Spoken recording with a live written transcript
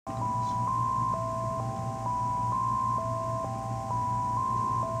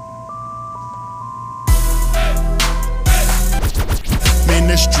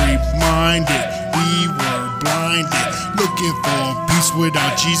minded. We were blinded, looking for peace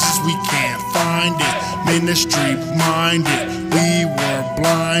without Jesus. We can't find it. Ministry minded. We were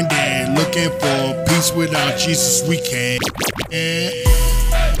blinded, looking for peace without Jesus. We can't.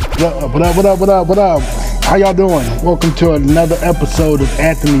 What up? How y'all doing? Welcome to another episode of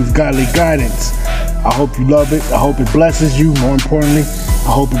Anthony's Godly Guidance. I hope you love it. I hope it blesses you. More importantly,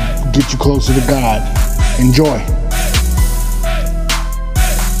 I hope it gets you closer to God. Enjoy.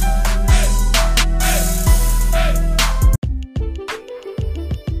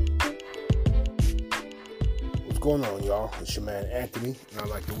 What's going on, y'all? It's your man Anthony, and I'd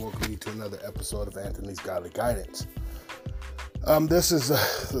like to welcome you to another episode of Anthony's Godly Guidance. This is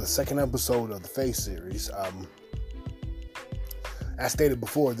the second episode of the Faith series. As stated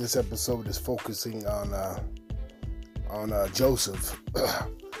before, this episode is focusing on Joseph,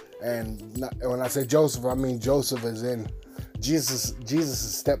 and when I say Joseph, I mean Joseph as in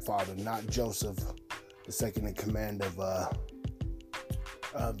Jesus' stepfather, not Joseph, the second in command of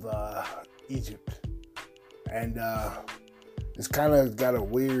Egypt. And it's kind of got a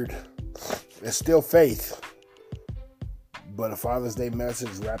weird. It's still faith, but a Father's Day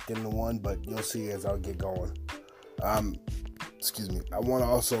message wrapped into one, but you'll see as I'll get going. I want to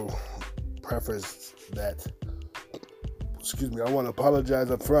also preface that, I want to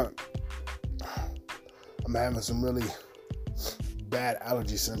apologize up front. I'm having some really bad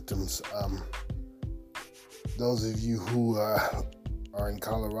allergy symptoms. Those of you who are in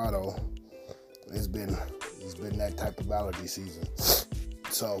Colorado, it's been that type of allergy season.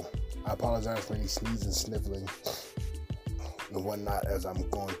 So I apologize for any sneezing, sniffling, and whatnot as I'm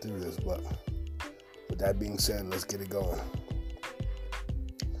going through this, but with that being said, let's get it going.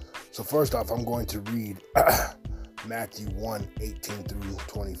 So first off, I'm going to read Matthew 1:18 through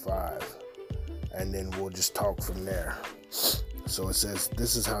 25, and then we'll just talk from there. So it says,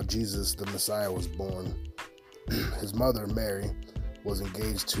 this is how Jesus the Messiah was born. His mother Mary was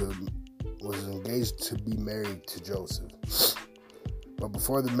engaged to be married to Joseph. But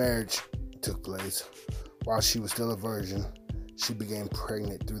before the marriage took place, while she was still a virgin, she became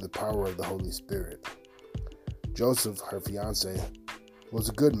pregnant through the power of the Holy Spirit. Joseph, her fiancé, was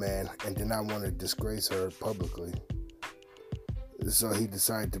a good man and did not want to disgrace her publicly. So he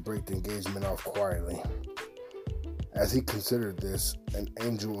decided to break the engagement off quietly. As he considered this, an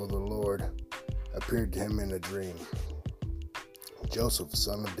angel of the Lord appeared to him in a dream. Joseph,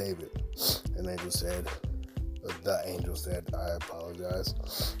 son of David, the angel said, I apologize.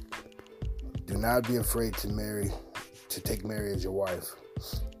 Do not be afraid to take Mary as your wife,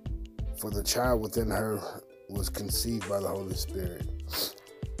 for the child within her was conceived by the Holy Spirit,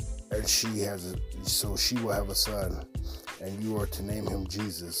 and she will have a son, and you are to name him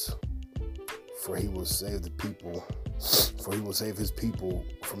Jesus, for he will save his people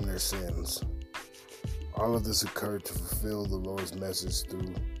from their sins. All of this occurred to fulfill the Lord's message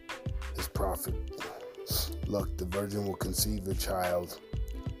through his prophet. Look, the virgin will conceive a child.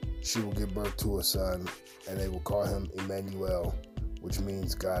 She will give birth to a son, and they will call him Emmanuel, which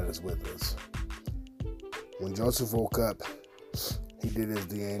means God is with us. When Joseph woke up, he did as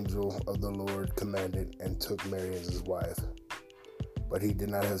the angel of the Lord commanded and took Mary as his wife. But he did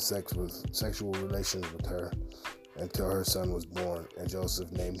not have sexual relations with her until her son was born, and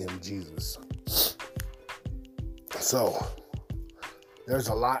Joseph named him Jesus. So, there's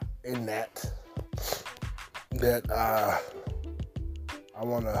a lot in that I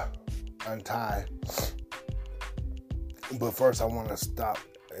want to untie. But first I want to stop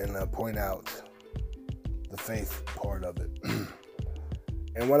and point out the faith part of it.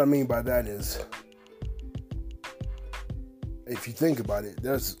 And what I mean by that is, if you think about it,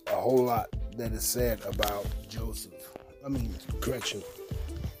 there's a whole lot that is said about Joseph.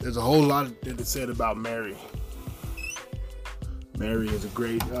 There's a whole lot that is said about Mary. Mary is a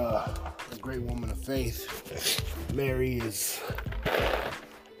great woman of faith. Mary is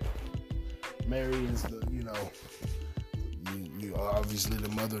the, you obviously the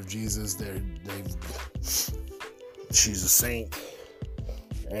mother of Jesus. She's a saint,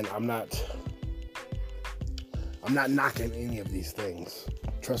 and I'm not knocking any of these things.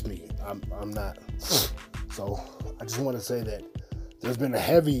 Trust me, I'm not. So I just want to say that there's been a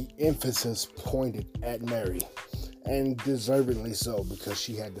heavy emphasis pointed at Mary, and deservedly so, because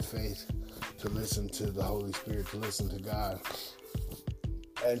she had the faith to listen to the Holy Spirit, to listen to God,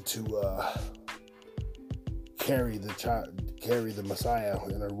 and to carry the Messiah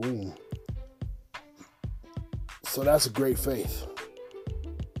in her womb. So that's a great faith.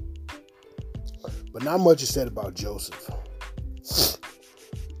 But not much is said about Joseph.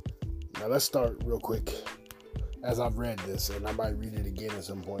 Now let's start real quick as I've read this, and I might read it again at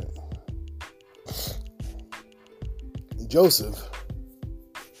some point. Joseph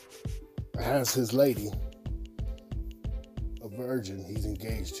has his lady, a virgin he's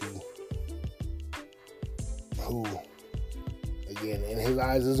engaged to, who, again, in his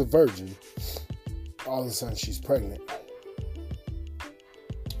eyes is a virgin. All of a sudden, she's pregnant.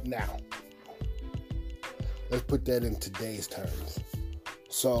 Now, let's put that in today's terms.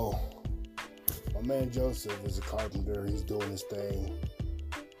 So, my man Joseph is a carpenter. He's doing his thing.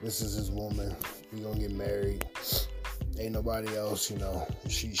 This is his woman. He's gonna get married. Ain't nobody else, you know.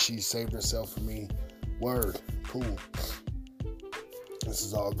 She saved herself for me. Word. Cool. This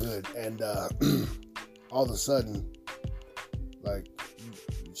is all good. And all of a sudden, like,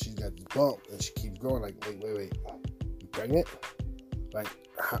 she's got this bump and she keeps growing. Like, wait. You pregnant? Like,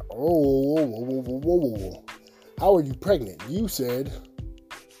 whoa. How are you pregnant? You said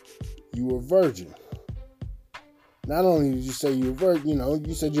you were a virgin. Not only did you say you were virgin, you know,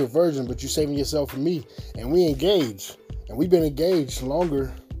 you said you're a virgin, but you're saving yourself for me. And we engaged. And we've been engaged long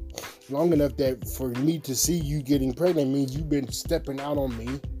enough that for me to see you getting pregnant means you've been stepping out on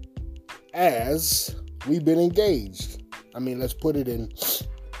me as we've been engaged. I mean, let's put it in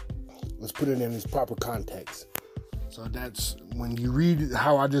its proper context. So that's when you read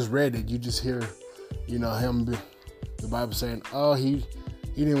how I just read it, you just hear, you know, the Bible saying, oh, he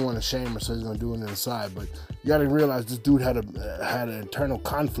didn't want to shame her, so he's gonna do it inside. But you gotta realize this dude had an internal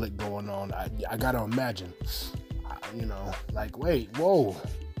conflict going on. I gotta imagine, you know, like, wait, whoa.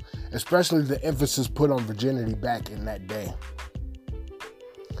 Especially the emphasis put on virginity back in that day.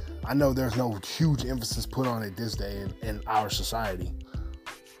 I know there's no huge emphasis put on it this day in our society,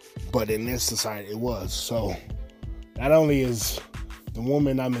 but in this society it was. So not only is the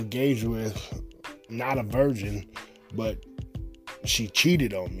woman I'm engaged with not a virgin, but she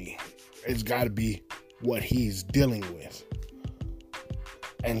cheated on me. It's got to be what he's dealing with.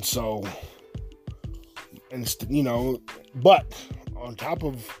 And so, you know, but on top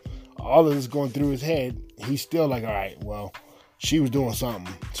of all of this going through his head, he's still like, all right, well, she was doing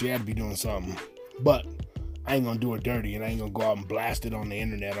something. She had to be doing something. But I ain't going to do her dirty, and I ain't going to go out and blast it on the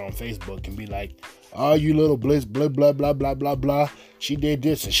internet, on Facebook, and be like, oh, you little bliss, blah, blah, blah, blah, blah, blah. She did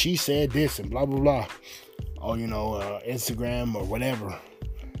this, and she said this, and blah, blah, blah. Or, you know, Instagram or whatever.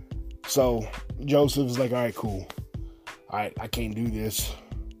 So Joseph's like, all right, cool. All right, I can't do this.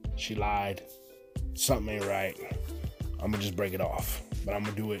 She lied. Something ain't right. I'm going to just break it off. But I'm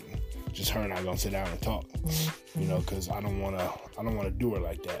going to do it. Just her and I going to sit down and talk. You know, because I don't want to do her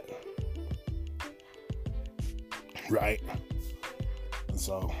like that. Right? And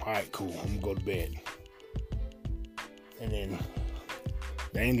so, all right, cool. I'm going to go to bed. And then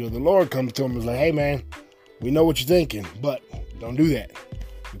the angel of the Lord comes to him and is like, hey, man, we know what you're thinking, but don't do that.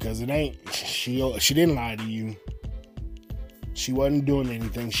 Because it ain't, she didn't lie to you. She wasn't doing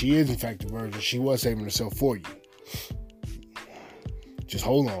anything. She is, in fact, a virgin. She was saving herself for you. Just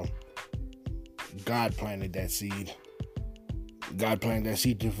hold on. God planted that seed. God planted that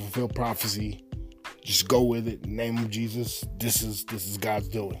seed to fulfill prophecy. Just go with it. In the name of Jesus. This is God's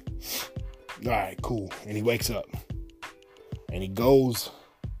doing. All right, cool. And he wakes up. And he goes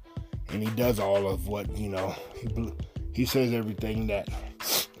and he does all of what, you know, he says everything that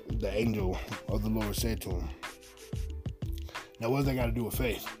the angel of the Lord said to him. Now, what does that got to do with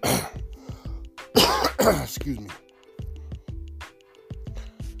faith? Excuse me.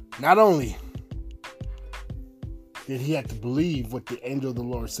 Not only did he have to believe what the angel of the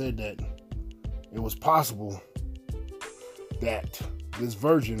Lord said, that it was possible that this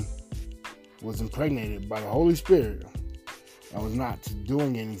virgin was impregnated by the Holy Spirit and was not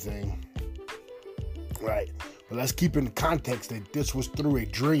doing anything, right? But let's keep in the context that this was through a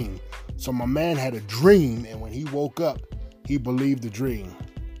dream. So my man had a dream, and when he woke up, he believed the dream.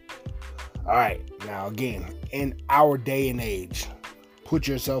 All right, now again, in our day and age, put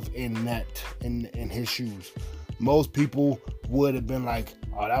yourself in his shoes. Most people would have been like,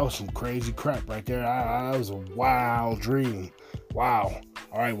 oh, that was some crazy crap right there. That was a wild dream. Wow.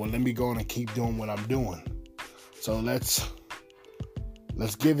 All right, well, let me go on and keep doing what I'm doing. So let's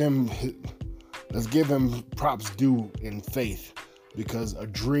give him props due in faith, because a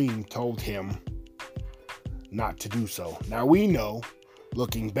dream told him not to do so. Now we know,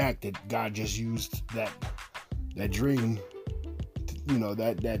 looking back, that God just used that dream, you know,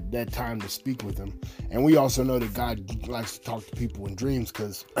 that time to speak with him. And we also know that God likes to talk to people in dreams,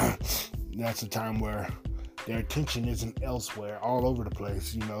 because that's a time where their attention isn't elsewhere, all over the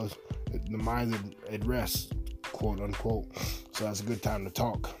place. You know, the mind's at rest, quote unquote. So that's a good time to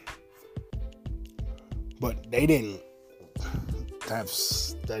talk. But they didn't have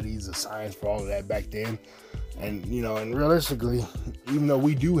studies of science for all of that back then. And, you know, and realistically, even though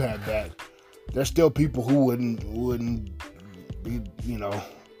we do have that, there's still people who wouldn't be, you know,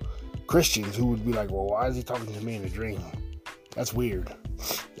 Christians who would be like, well, why is he talking to me in a dream? That's weird.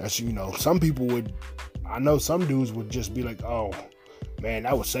 That's, you know, some people would, I know some dudes would just be like, oh, man,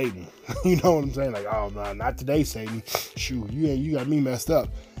 that was Satan. You know what I'm saying? Like, oh, no, not today, Satan. Shoot, you got me messed up.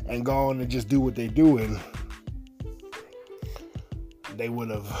 And go on and just do what they do. And they would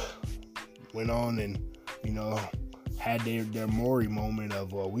have went on and, you know, had their Maury moment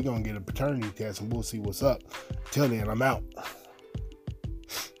of, well, we're going to get a paternity test and we'll see what's up. Till then, I'm out.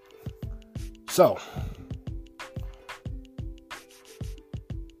 So,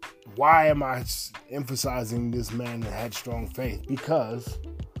 why am I emphasizing this man that had strong faith? Because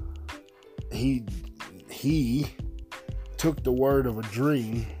he took the word of a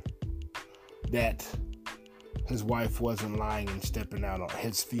dream that his wife wasn't lying and stepping out on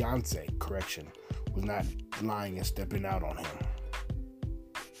his fiance, was not lying and stepping out on him.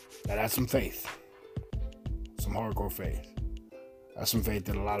 Now that's some faith. Some hardcore faith. That's some faith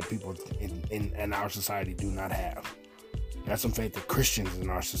that a lot of people in our society do not have. That's some faith that Christians in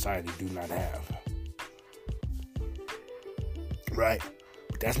our society do not have. Right?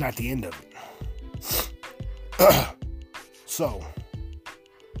 But that's not the end of it. So,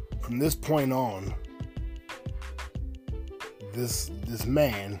 from this point on, this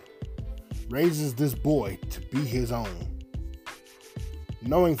man raises this boy to be his own,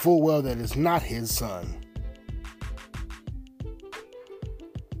 knowing full well that it's not his son,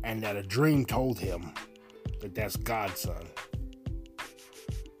 and that a dream told him that that's God's son.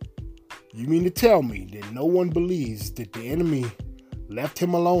 You mean to tell me that no one believes that the enemy left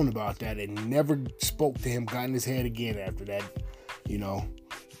him alone about that and never spoke to him, got in his head again after that, you know,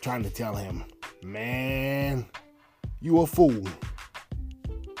 trying to tell him, man, you a fool.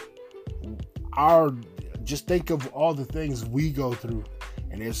 Just think of all the things we go through,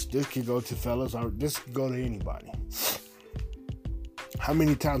 and this could go to fellas, or this could go to anybody. How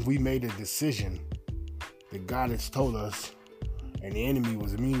many times we made a decision that God has told us, and the enemy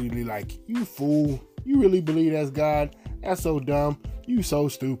was immediately like, you fool, you really believe that's God? That's so dumb. You so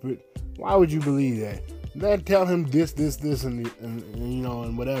stupid. Why would you believe that? Then tell him this, and you know,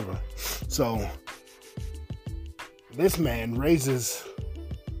 and whatever. So this man raises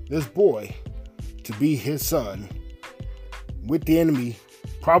this boy to be his son with the enemy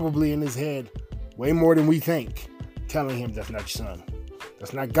probably in his head way more than we think, telling him that's not your son.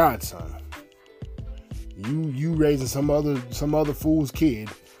 That's not God's son. You raising some other fool's kid,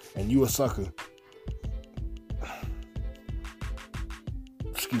 and you a sucker.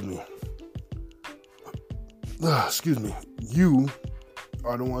 Excuse me. You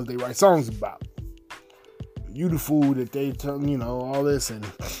are the ones they write songs about. You the fool that they tell, you know, all this, and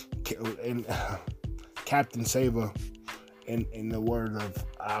Captain Sava, in the word of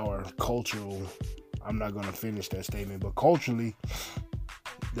our cultural, I'm not going to finish that statement, but culturally,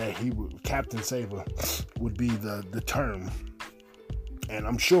 that Captain Sava would be the term. And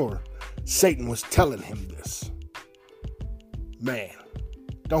I'm sure Satan was telling him this. Man,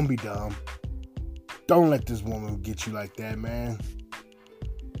 don't be dumb. Don't let this woman get you like that, man.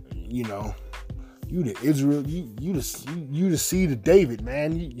 You know, you the Israel, you the seed of David,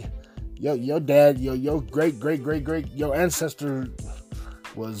 man. Your dad, your great, your ancestor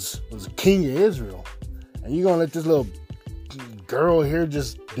was a king of Israel, and you gonna let this little girl here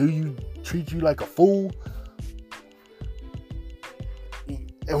just treat you like a fool?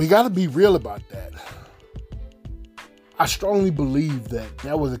 And we got to be real about that. I strongly believe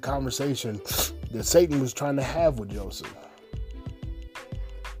that was a conversation that Satan was trying to have with Joseph.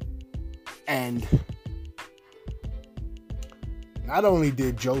 And not only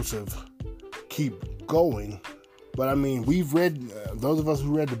did Joseph keep going, but I mean, we've read, those of us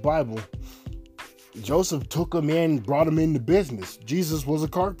who read the Bible, Joseph took him in, brought him into business. Jesus was a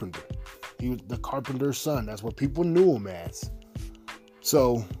carpenter. He was the carpenter's son. That's what people knew him as.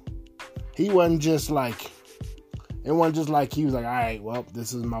 So he wasn't just like, it wasn't just like he was like, all right, well,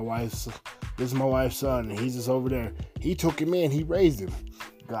 this is my wife's son, and he's just over there. He took him in, he raised him.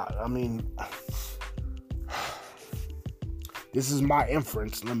 God, I mean, this is my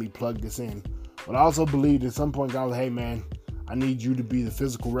inference. Let me plug this in. But I also believe at some point God was, hey man, I need you to be the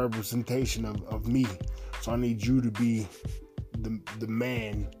physical representation of me. So I need you to be the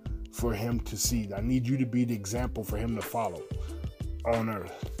man for him to see. I need you to be the example for him to follow on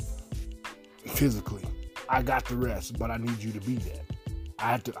earth. Physically. I got the rest, but I need you to be that.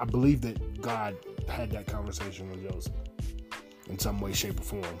 I believe that God had that conversation with Joseph in some way, shape, or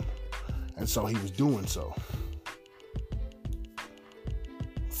form. And so he was doing so.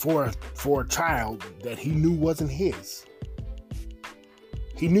 for a child that he knew wasn't his.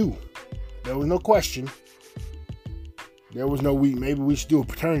 He knew. There was no question. There was no, maybe we should do a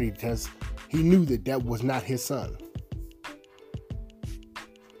paternity test. He knew that was not his son.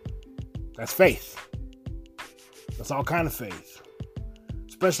 That's faith. That's all kind of faith.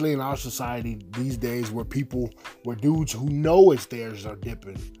 Especially in our society these days where dudes who know it's theirs are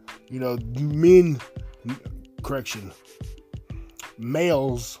dipping. You know,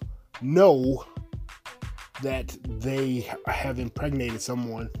 males know that they have impregnated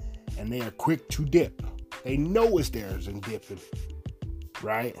someone and they are quick to dip. They know it's theirs and dipping,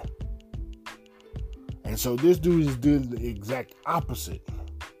 right? And so this dude is doing the exact opposite.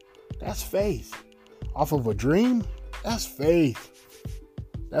 That's faith. Off of a dream, that's faith.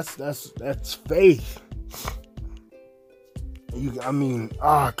 That's faith.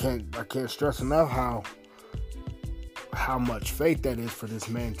 I can't stress enough how much faith that is for this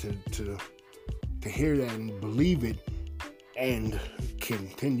man to hear that and believe it and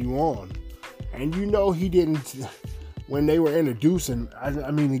continue on. And you know he didn't, when they were introducing,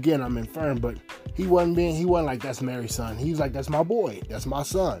 again, I'm inferring, but he wasn't like, that's Mary's son. He was like, that's my boy, that's my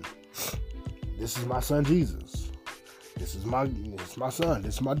son. This is my son Jesus. This is my son.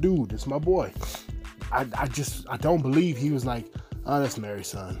 This is my dude. This is my boy. I don't believe he was like, oh, that's Mary's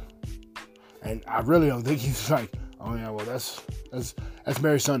son. And I really don't think he's like, oh yeah, well that's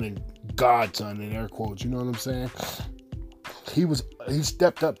Mary's son and God's son in air quotes. You know what I'm saying? He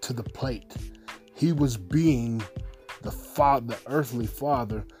stepped up to the plate. He was being the earthly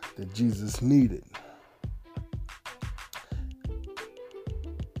father that Jesus needed.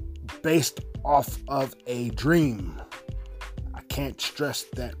 Based off of a dream. I can't stress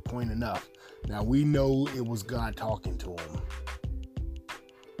that point enough. Now we know it was God talking to him.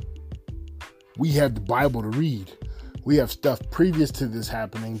 We have the Bible to read. We have stuff previous to this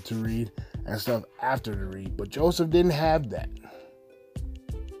happening to read and stuff after to read. But Joseph didn't have that.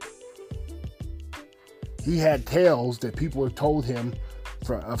 He had tales that people have told him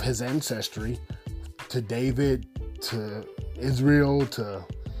of his ancestry, to David, to Israel, to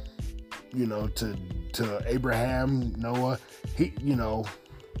Abraham, Noah,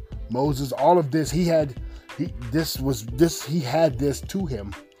 Moses, all of this. He had this to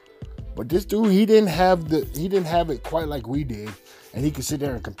him. But this dude, he didn't have it quite like we did. And he could sit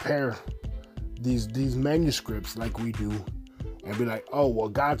there and compare these manuscripts like we do and be like, oh, well,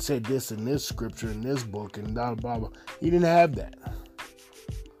 God said this in this scripture, in this book, and blah, blah, blah. He didn't have that.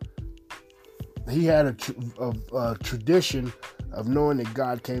 He had a tradition of knowing that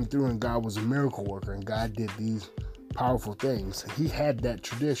God came through and God was a miracle worker and God did these powerful things. He had that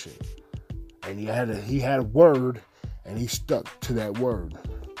tradition. And he had a word and he stuck to that word.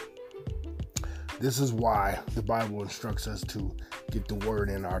 This is why the Bible instructs us to get the word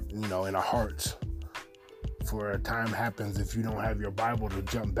in our hearts. For a time happens if you don't have your Bible to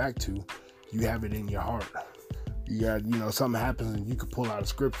jump back to, you have it in your heart. You got, something happens and you can pull out a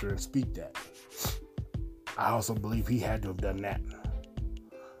scripture and speak that. I also believe he had to have done that.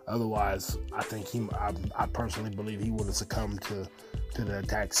 Otherwise, I personally believe he would have succumbed to the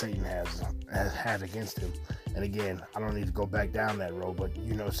attack Satan has had against him. And again, I don't need to go back down that road, but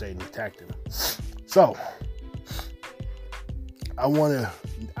Satan attacked him. So, I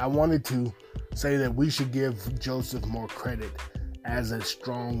wanted to say that we should give Joseph more credit as a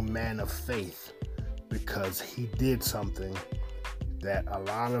strong man of faith, because he did something that a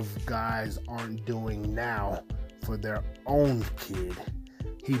lot of guys aren't doing now for their own kid.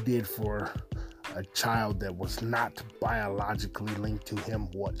 He did for a child that was not biologically linked to him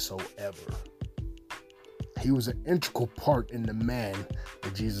whatsoever. He was an integral part in the man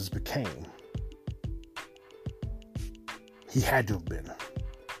that Jesus became. He had to have been.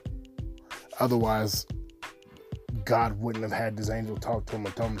 Otherwise, God wouldn't have had this angel talk to him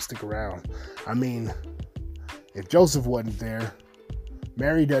and told him to stick around. If Joseph wasn't there,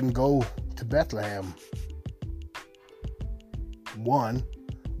 Mary doesn't go to Bethlehem. One,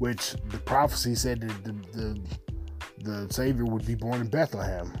 which the prophecy said that the Savior would be born in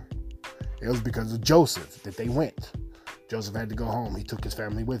Bethlehem. It was because of Joseph that they went. Joseph had to go home. He took his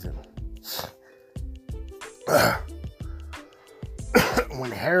family with him.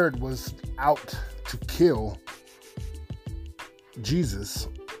 When Herod was out to kill Jesus,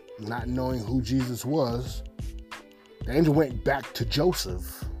 not knowing who Jesus was, the angel went back to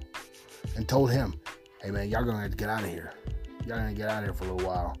Joseph and told him, hey man, y'all gonna have to get out of here. Y'all gonna get out of here for a little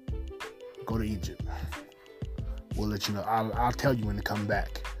while. Go to Egypt. We'll let you know. I'll tell you when to come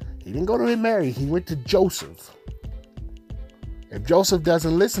back. He didn't go to Mary. He went to Joseph. If Joseph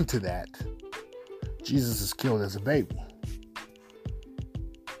doesn't listen to that, Jesus is killed as a baby.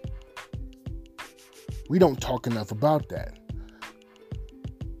 We don't talk enough about that.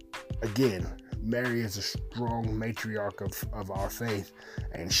 Again, Mary is a strong matriarch of our faith,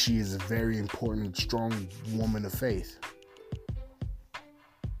 and she is a very important, strong woman of faith.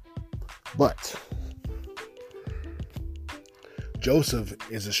 But Joseph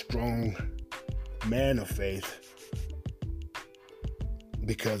is a strong man of faith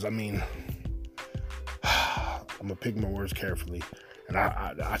because, I'm going to pick my words carefully. And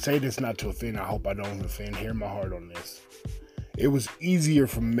I say this not to offend. I hope I don't offend. Hear my heart on this. It was easier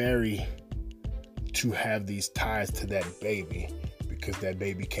for Mary to have these ties to that baby because that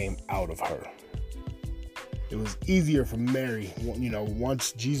baby came out of her. It was easier for Mary,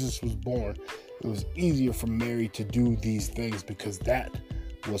 once Jesus was born, it was easier for Mary to do these things because that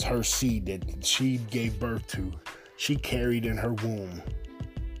was her seed that she gave birth to. She carried in her womb.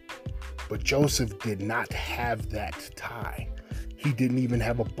 But Joseph did not have that tie. He didn't even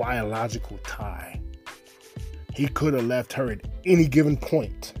have a biological tie. He could have left her at any given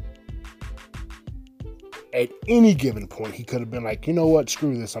point. At any given point, he could have been like, you know what,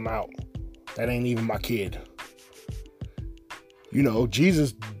 screw this, I'm out. That ain't even my kid.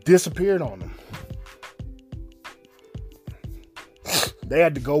 Jesus disappeared on him. They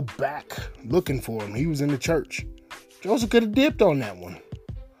had to go back looking for him. He was in the church. Joseph could have dipped on that one.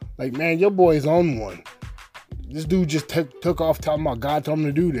 Like, man, your boy's on one. This dude just took off talking about God told him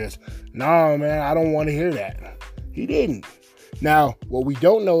to do this. Nah, man, I don't want to hear that. He didn't. Now, what we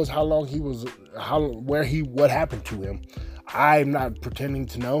don't know is how long he was, what happened to him. I'm not pretending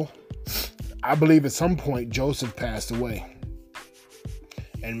to know. I believe at some point Joseph passed away.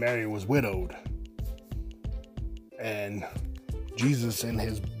 And Mary was widowed. And Jesus and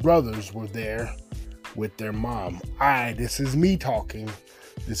his brothers were there with their mom. This is me talking.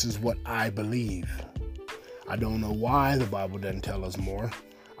 This is what I believe. I don't know why the Bible doesn't tell us more.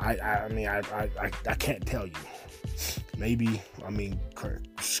 I can't tell you. Maybe,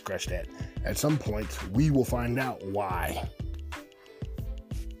 scratch that. At some point, we will find out why.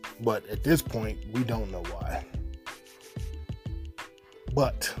 But at this point, we don't know why.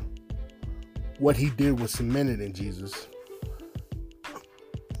 But what he did was cemented in Jesus.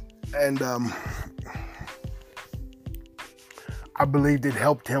 And I believed it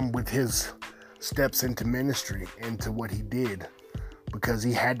helped him with his steps into ministry, into what he did, because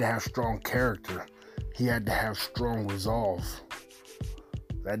he had to have strong character. He had to have strong resolve.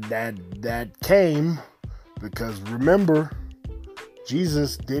 That came because, remember,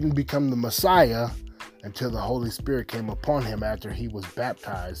 Jesus didn't become the Messiah until the Holy Spirit came upon him after he was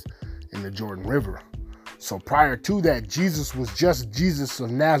baptized in the Jordan River. So prior to that, Jesus was just Jesus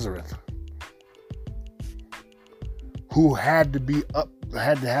of Nazareth, who had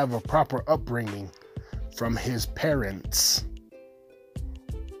to have a proper upbringing from his parents.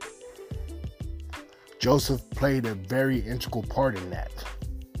 Joseph played a very integral part in that.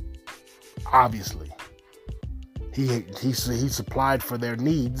 Obviously, he supplied for their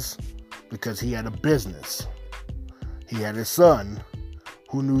needs because he had a business. He had a son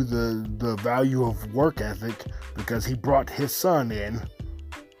who knew the value of work ethic because he brought his son in.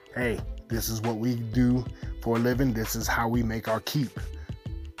 Hey, this is what we do for a living. This is how we make our keep.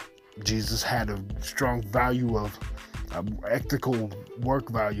 Jesus had a strong value of ethical work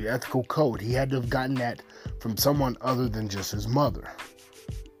value, ethical code. He had to have gotten that from someone other than just his mother.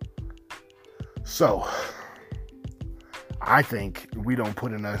 So, I think we don't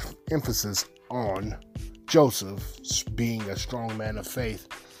put enough emphasis on Joseph being a strong man of faith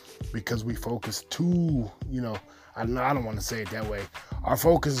because we focus too, I don't want to say it that way. Our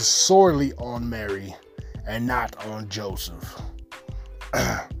focus is sorely on Mary and not on Joseph.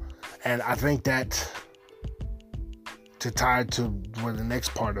 And I think that to tie to where the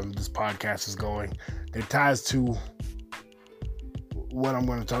next part of this podcast is going, it ties to what I'm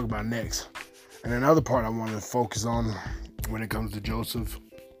going to talk about next. And another part I want to focus on when it comes to Joseph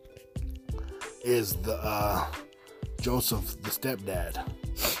is the Joseph, the stepdad.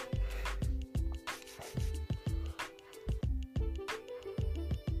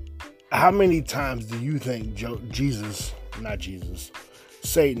 How many times do you think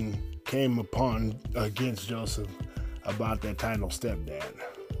Satan came upon against Joseph about that title stepdad?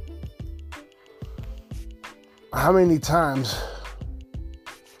 How many times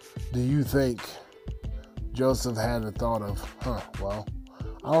do you think Joseph had a thought of,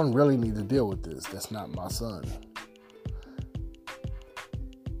 I don't really need to deal with this. That's not my son.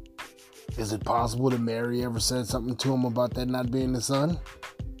 Is it possible that Mary ever said something to him about that not being his son?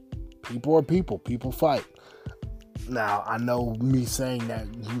 People are people. People fight. Now, I know me saying that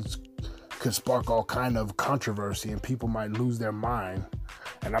could spark all kind of controversy and people might lose their mind.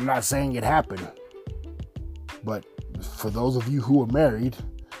 And I'm not saying it happened. But for those of you who are married,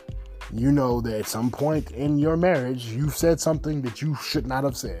 you know that at some point in your marriage, you've said something that you should not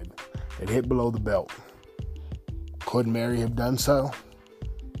have said. It hit below the belt. Could Mary have done so?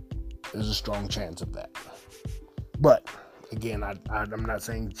 There's a strong chance of that. But again, I'm not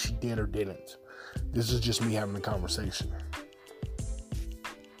saying she did or didn't. This is just me having a conversation.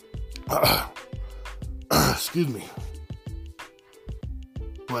 Excuse me.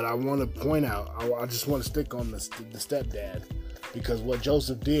 But I want to point out, I just want to stick on the stepdad, because what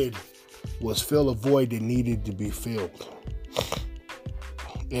Joseph did was fill a void that needed to be filled.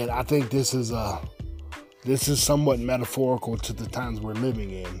 And I think this is somewhat metaphorical to the times we're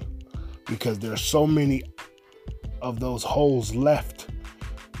living in, because there's so many of those holes left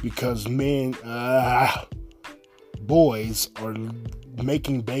because boys are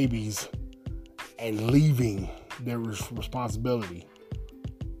making babies and leaving their responsibility.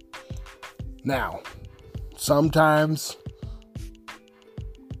 Now, sometimes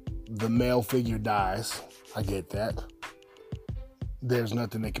the male figure dies. I get that. There's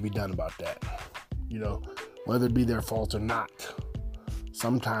nothing that can be done about that. Whether it be their fault or not.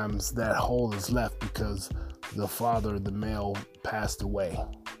 Sometimes that hole is left because the father, the male, passed away.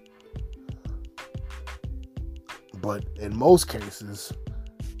 But in most cases,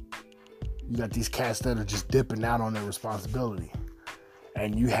 you got these cats that are just dipping out on their responsibility.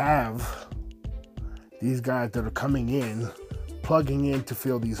 And you have these guys that are coming in, plugging in to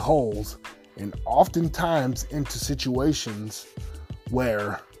fill these holes, and oftentimes into situations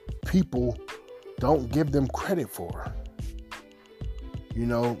where people don't give them credit for.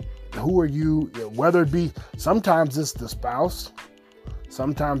 Who are you? Whether it be, sometimes it's the spouse,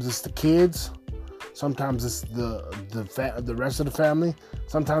 sometimes it's the kids, sometimes it's the rest of the family,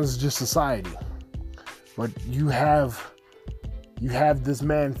 sometimes it's just society. But you have this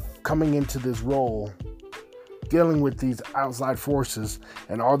man coming into this role, dealing with these outside forces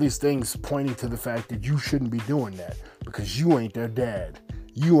and all these things pointing to the fact that you shouldn't be doing that because you ain't their dad.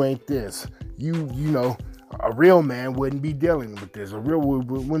 You ain't this. A real man wouldn't be dealing with this. A real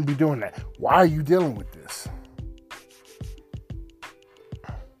wouldn't be doing that. Why are you dealing with this?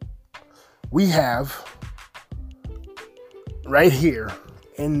 We have right here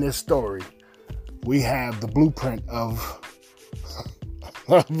in this story, we have the blueprint of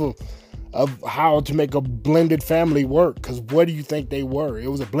how to make a blended family work. Because what do you think they were? It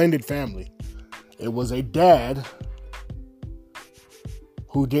was a blended family. It was a dad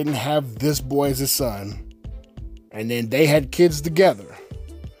who didn't have this boy as a son, and then they had kids together.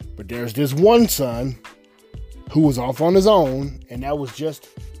 But there's this one son who was off on his own, and that was just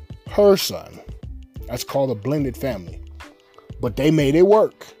her son. That's called a blended family. But they made it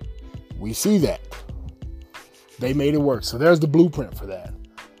work. We see that. They made it work. So there's the blueprint for that.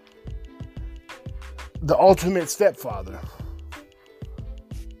 The ultimate stepfather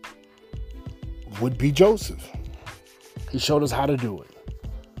would be Joseph. He showed us how to do it.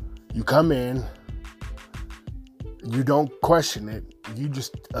 You come in, you don't question it, you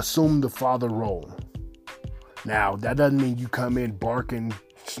just assume the father role. Now, that doesn't mean you come in barking,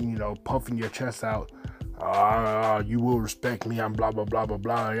 puffing your chest out, you will respect me, I'm blah, blah, blah, blah,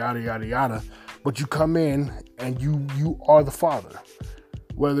 blah, yada, yada, yada. But you come in and you are the father,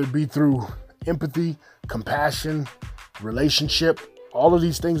 whether it be through empathy, compassion, relationship. All of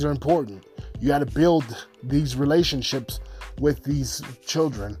these things are important. You got to build these relationships with these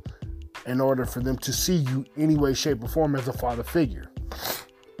children in order for them to see you any way, shape, or form as a father figure.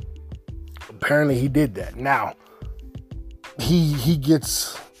 Apparently he did that. Now,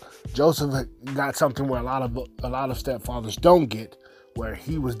 Joseph got something where a lot of stepfathers don't get, where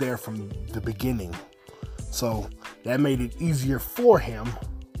he was there from the beginning. So that made it easier for him.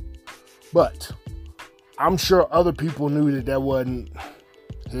 But I'm sure other people knew that wasn't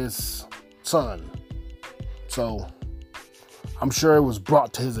his son. So I'm sure it was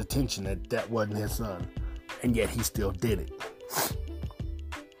brought to his attention that wasn't his son. And yet he still did it.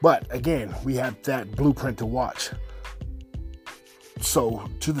 But again, we have that blueprint to watch. So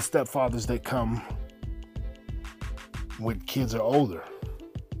to the stepfathers that come when kids are older,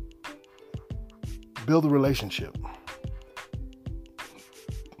 build a relationship.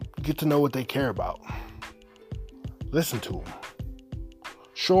 Get to know what they care about. Listen to them.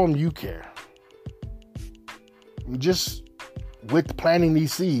 Show them you care. Just with planting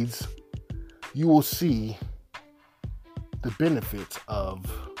these seeds, you will see the benefits of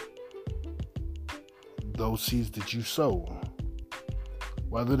those seeds that you sow.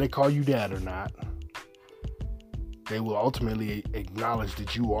 Whether they call you dad or not, they will ultimately acknowledge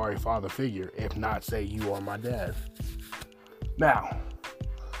that you are a father figure, if not say you are my dad. Now,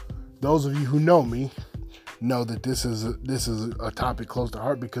 those of you who know me, know that this is a topic close to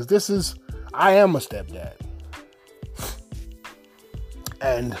heart, because I am a stepdad.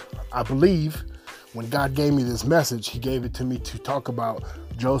 And I believe when God gave me this message, he gave it to me to talk about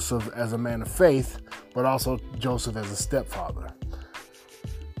Joseph as a man of faith, but also Joseph as a stepfather.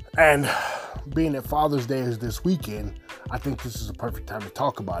 And being that Father's Day is this weekend, I think this is a perfect time to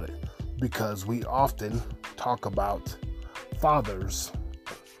talk about it, because we often talk about fathers,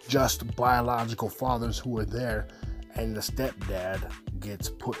 just biological fathers who are there, and the stepdad gets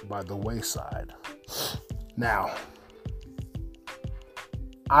put by the wayside. Now,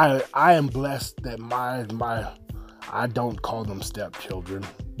 I am blessed that I don't call them stepchildren,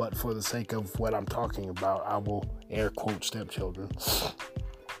 but for the sake of what I'm talking about, I will air quote stepchildren.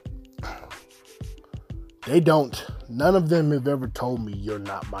 None of them have ever told me you're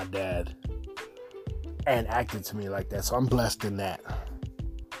not my dad and acted to me like that. So I'm blessed in that.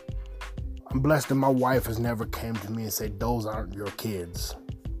 I'm blessed that my wife has never came to me and said, those aren't your kids.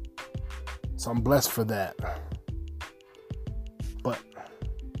 So I'm blessed for that. But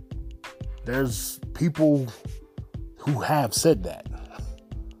there's people who have said that.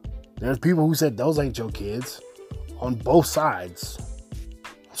 There's people who said those ain't your kids on both sides.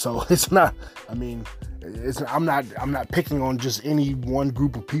 So it's not, I'm not picking on just any one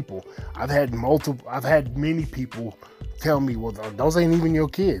group of people. I've had many people tell me, well, those ain't even your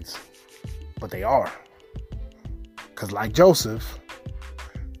kids. But they are. Because like Joseph,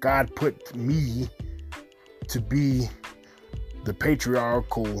 God put me to be the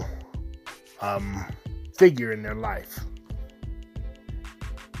patriarchal figure in their life.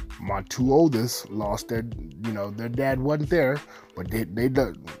 My two oldest lost their dad wasn't there, but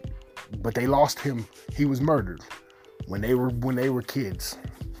they lost him. He was murdered when they were kids,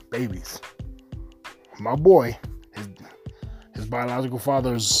 babies. My boy, his biological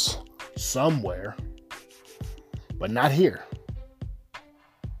father's somewhere, but not here.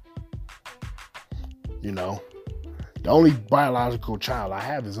 The only biological child I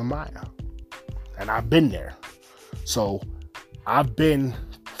have is Amaya, and I've been there. So I've been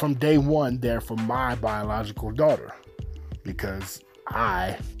from day one there for my biological daughter, because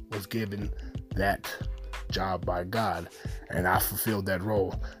I was given that job by God, and I fulfilled that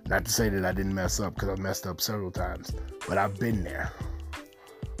role. Not to say that I didn't mess up, because I messed up several times, but I've been there.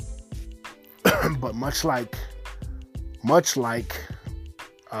 But much like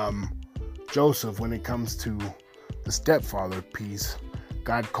Joseph, when it comes to the stepfather piece,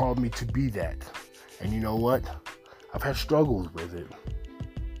 God called me to be that. And you know what? I've had struggles with it.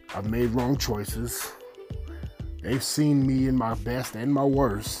 I've made wrong choices. They've seen me in my best and my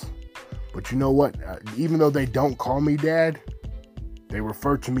worst. But you know what? Even though they don't call me dad, they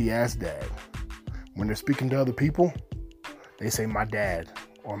refer to me as dad. When they're speaking to other people, they say my dad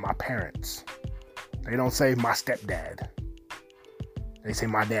or my parents. They don't say my stepdad. They say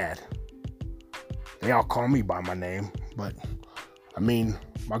my dad. They all call me by my name, but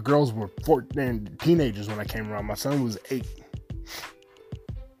my girls were 14, teenagers when I came around. My son was 8.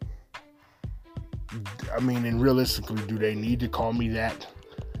 And realistically, do they need to call me that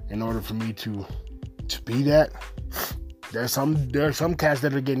in order for me to be that? There are some cats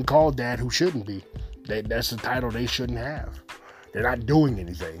that are getting called dad who shouldn't be. That's a title they shouldn't have. They're not doing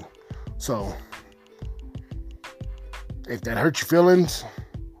anything. So if that hurts your feelings,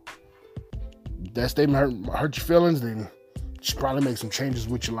 that statement hurt your feelings, then you should probably make some changes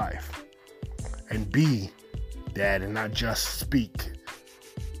with your life and be dad and not just speak.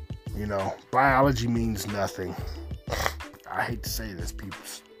 Biology means nothing. I hate to say this, people.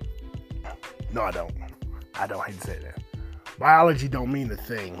 No, I don't. I don't hate to say that. Biology don't mean a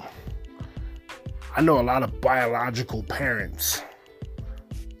thing. I know a lot of biological parents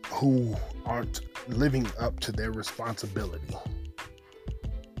who aren't living up to their responsibility,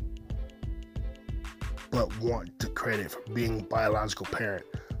 but want the credit for being a biological parent.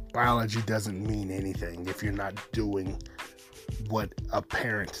 Biology doesn't mean anything if you're not doing what a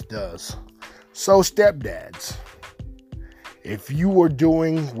parent does. So stepdads, if you are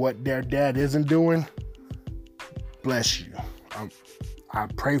doing what their dad isn't doing, bless you. I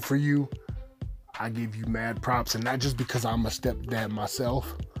pray for you. I give you mad props, and not just because I'm a stepdad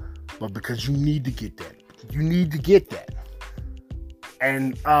myself, but because you need to get that. You need to get that.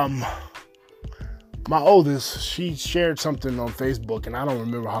 And my oldest, she shared something on Facebook, and I don't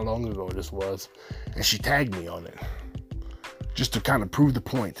remember how long ago this was, and she tagged me on it just to kind of prove the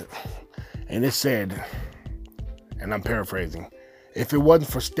point. And it said, and I'm paraphrasing, if it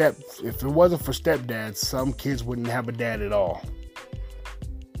wasn't for stepdads, some kids wouldn't have a dad at all.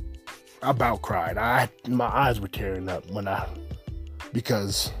 I about cried. My eyes were tearing up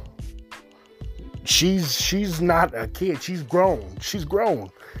because she's not a kid. She's grown.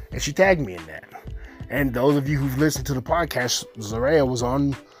 And she tagged me in that. And those of you who've listened to the podcast, Zaraya was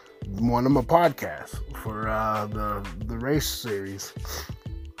on one of my podcasts for the race series,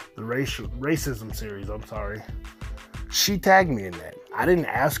 the racism series. I'm sorry. She tagged me in that. I didn't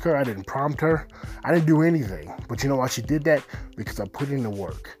ask her. I didn't prompt her. I didn't do anything. But you know why she did that? Because I put in the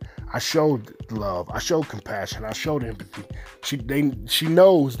work. I showed love. I showed compassion. I showed empathy. She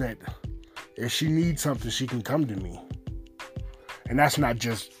knows that if she needs something, she can come to me. And that's not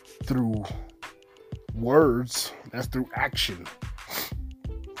just through words. That's through action.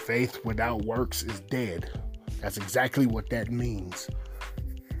 Faith without works is dead. That's exactly what that means.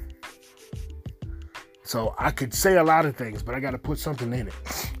 So I could say a lot of things, but I got to put something in it.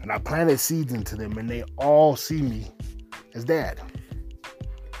 And I planted seeds into them, and they all see me as dad.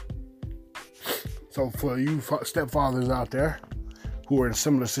 So for you stepfathers out there who are in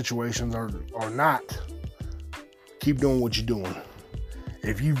similar situations or not, keep doing what you're doing.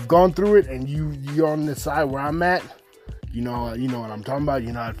 If you've gone through it and you're on the side where I'm at, you know what I'm talking about.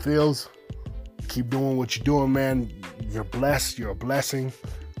 You know how it feels. Keep doing what you're doing, man. You're blessed. You're a blessing.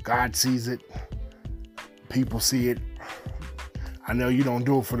 God sees it. People see it. I know you don't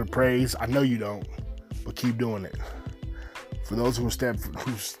do it for the praise. I know you don't, but keep doing it. For those who are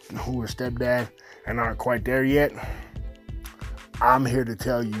stepdad and aren't quite there yet, I'm here to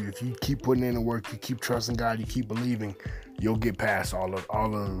tell you, if you keep putting in the work, you keep trusting God, you keep believing, you'll get past all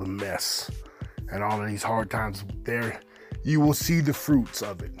of the mess and all of these hard times. There, you will see the fruits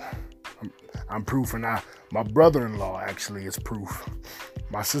of it. I'm proof, and my brother-in-law actually is proof.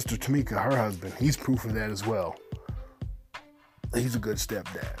 My sister Tamika, her husband, he's proof of that as well. He's a good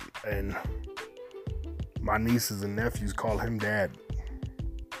stepdad, and my nieces and nephews call him dad.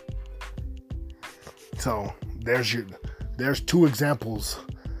 So there's two examples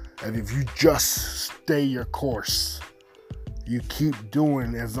of if you just stay your course, you keep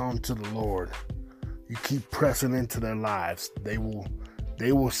doing as unto the Lord, you keep pressing into their lives, they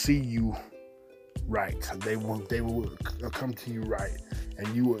will see you right. They will come to you right, and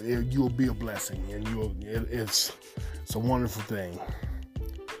you will be a blessing, and it's a wonderful thing.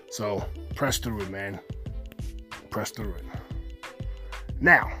 So press through it, man. Press through it.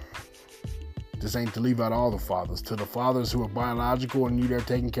 Now, this ain't to leave out all the fathers. To the fathers who are biological and you there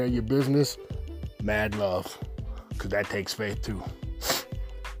taking care of your business, mad love, because that takes faith too.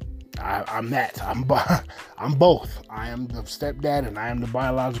 I'm both. I am the stepdad and I am the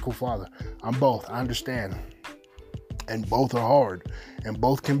biological father. I'm both. I understand. And both are hard. And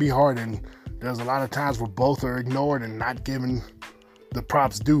both can be hard. And there's a lot of times where both are ignored and not given the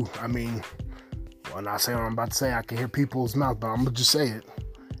props due. I mean, when I say what I'm about to say, I can hear people's mouth, but I'm going to just say it.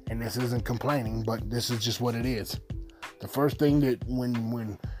 And this isn't complaining, but this is just what it is. The first thing that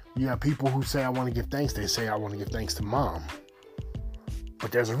when you have people who say, I want to give thanks, they say, I want to give thanks to mom.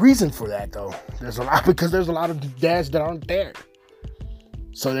 But there's a reason for that, though. There's a lot of dads that aren't there.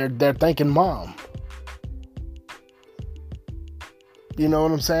 So they're thanking mom. You know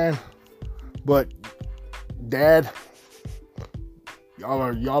what I'm saying? But dad,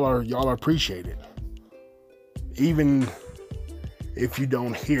 y'all are appreciated. Even if you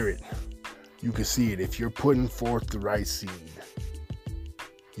don't hear it, you can see it. If you're putting forth the right seed,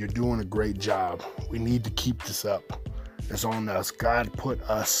 you're doing a great job. We need to keep this up. It's on us. God put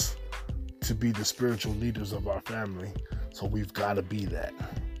us to be the spiritual leaders of our family, so we've got to be that.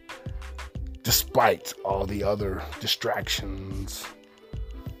 Despite all the other distractions,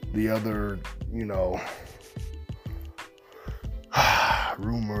 the other,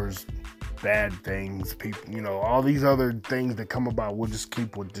 rumors, bad things, people, all these other things that come about, we'll just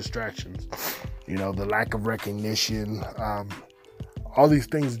keep with distractions. The lack of recognition, all these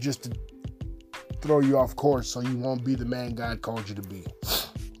things just to throw you off course so you won't be the man God called you to be.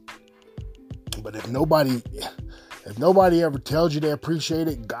 But if nobody ever tells you they appreciate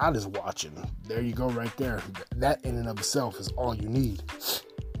it, God is watching. There you go right there. That in and of itself is all you need.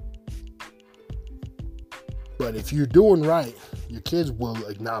 But if you're doing right, your kids will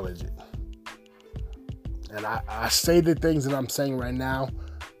acknowledge it. And I say the things that I'm saying right now,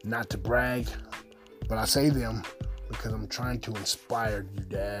 not to brag, but I say them because I'm trying to inspire you,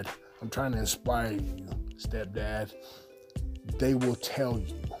 Dad. I'm trying to inspire you, stepdad. They will tell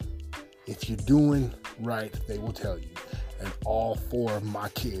you. If you're doing right, they will tell you. And all 4 of my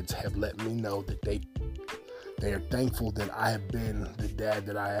kids have let me know that they are thankful that I have been the dad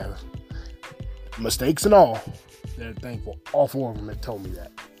that I have. Mistakes and all, they're thankful. All 4 of them have told me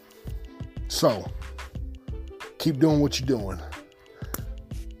that. So, keep doing what you're doing.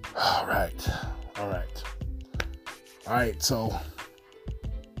 All right. So,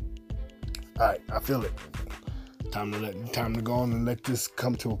 All right, I feel it. Time to go on and let this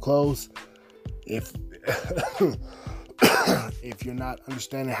come to a close. If if you're not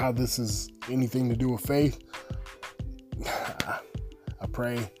understanding how this is anything to do with faith, I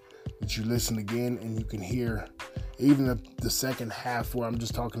pray that you listen again and you can hear even the second half where I'm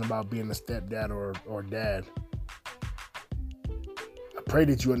just talking about being a stepdad or dad. I pray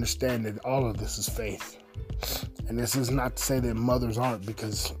that you understand that all of this is faith. And this is not to say that mothers aren't,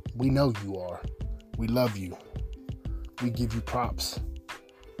 because we know you are. We love you. We give you props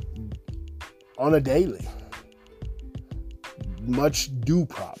on a daily. Much due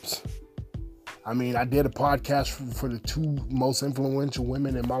props. I mean, I did a podcast for the two most influential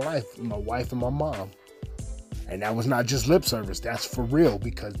women in my life, my wife and my mom. And that was not just lip service. That's for real,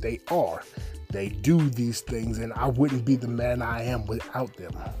 because they are. They do these things, and I wouldn't be the man I am without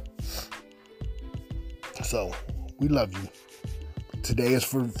them. So, we love you. Today is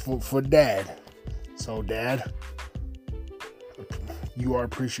for Dad. So, Dad, you are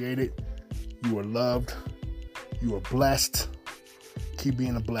appreciated. You are loved. You are blessed. Keep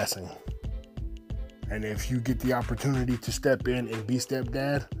being a blessing. And if you get the opportunity to step in and be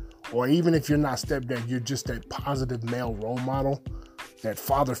stepdad, or even if you're not stepdad, you're just that positive male role model, that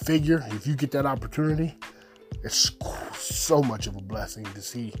father figure, if you get that opportunity, it's so much of a blessing to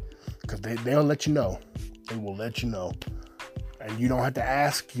see, because they'll let you know. They will let you know. And you don't have to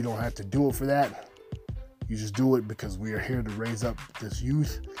ask. You don't have to do it for that. You just do it because we are here to raise up this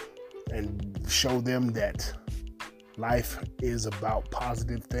youth and show them that life is about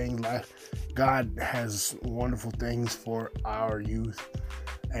positive things. God has wonderful things for our youth,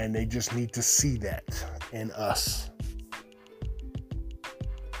 and they just need to see that in us.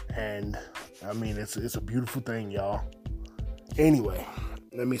 And I mean, it's a beautiful thing, y'all. Anyway,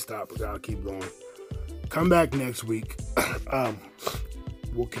 let me stop because I'll keep going. Come back next week.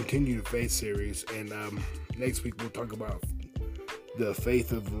 We'll continue the faith series, and next week we'll talk about the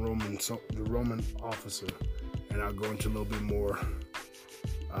faith of the Roman officer, and I'll go into a little bit more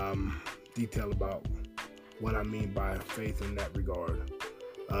detail about what I mean by faith in that regard.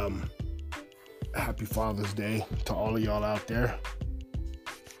 Happy Father's Day to all of y'all out there.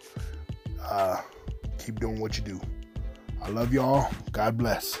 Keep doing what you do. I love y'all. God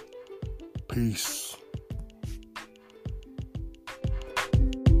bless. Peace.